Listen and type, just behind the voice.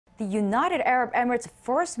The United Arab Emirates'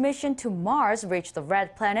 first mission to Mars reached the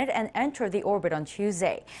red planet and entered the orbit on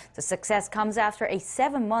Tuesday. The success comes after a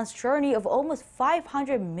 7-month journey of almost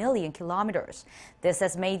 500 million kilometers. This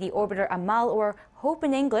has made the orbiter Amal, or Hope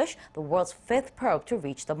in English, the world's 5th probe to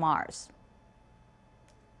reach the Mars.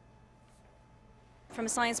 From a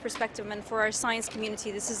science perspective and for our science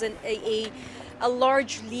community, this is a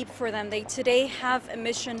large leap for them. They today have a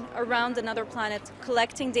mission around another planet,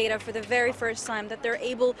 collecting data for the very first time that they're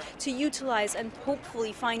able to utilize and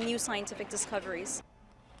hopefully find new scientific discoveries.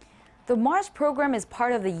 The Mars program is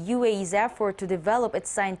part of the UAE's effort to develop its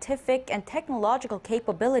scientific and technological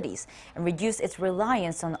capabilities and reduce its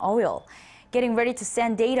reliance on oil. Getting ready to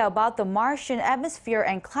send data about the Martian atmosphere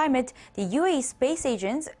and climate, the UAE Space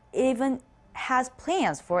Agency even has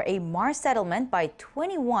plans for a Mars settlement by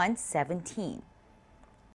 2117.